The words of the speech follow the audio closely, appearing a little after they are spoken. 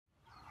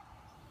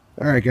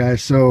Alright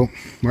guys, so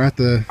we're at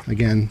the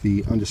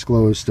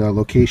undisclosed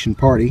location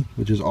party,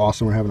 which is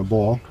awesome. We're having a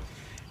ball.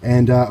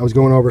 And I was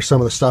going over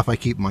some of the stuff I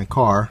keep in my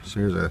car. So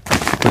here's a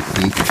quick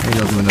peek. Maybe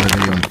I'll do another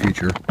video in the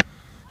future.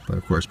 But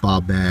of course,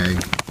 Bob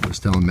bag. I was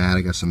telling Matt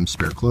I got some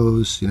spare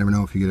clothes. You never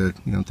know if you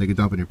get take a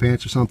dump in your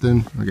pants or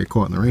something, or get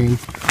caught in the rain.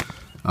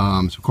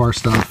 Some car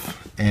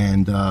stuff,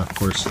 and of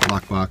course,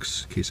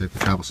 lockbox in case I have to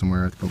travel somewhere.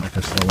 I have to put my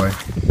pistol away.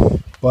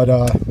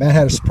 But Matt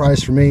had a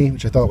surprise for me,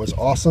 which I thought was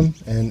awesome,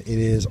 and it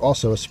is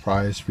also a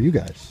surprise for you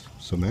guys.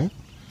 So Matt,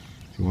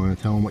 if you want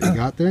to tell them what you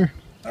got there.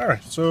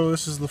 Alright, so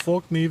this is the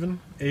Volkswagen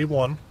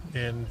A1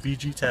 in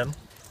VG10,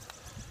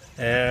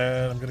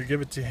 and I'm going to give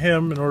it to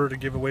him in order to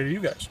give away to you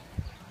guys.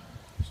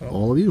 So.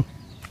 All of you.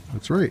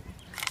 That's right.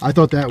 I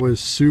thought that was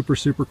super,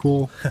 super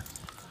cool.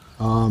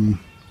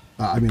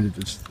 I mean,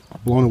 it's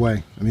blown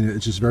away. I mean,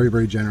 it's just very,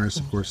 very generous.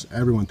 Of course,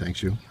 everyone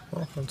thanks you.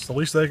 Well, that's the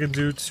least I can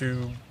do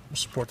to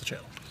support the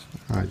channel.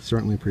 I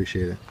certainly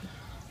appreciate it.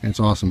 And it's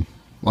awesome.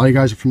 A lot of you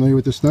guys are familiar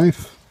with this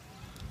knife.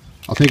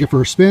 I'll take it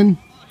for a spin.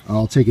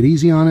 I'll take it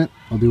easy on it.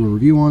 I'll do a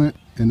review on it,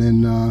 and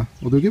then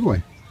we'll do a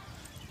giveaway.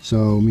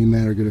 So me and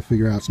Matt are going to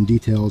figure out some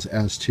details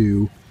as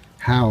to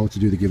how to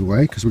do the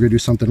giveaway, because we're going to do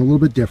something a little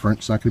bit different.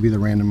 It's not going to be the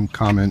random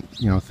comment,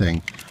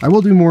 thing. I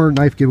will do more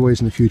knife giveaways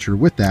in the future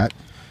with that.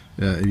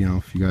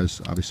 If you guys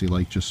obviously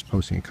like just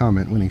posting a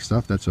comment, winning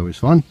stuff, that's always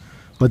fun.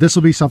 But this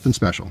will be something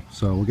special.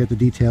 So we'll get the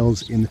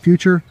details in the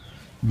future.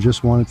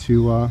 Just wanted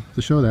to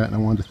show that, and I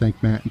wanted to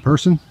thank Matt in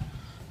person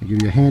and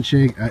give you a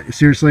handshake.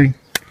 Seriously,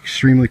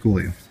 extremely cool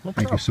of you.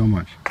 Thank you so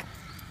much.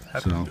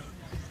 So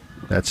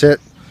that's it.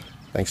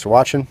 Thanks for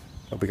watching.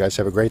 Hope you guys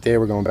have a great day.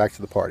 We're going back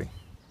to the party.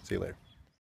 See you later.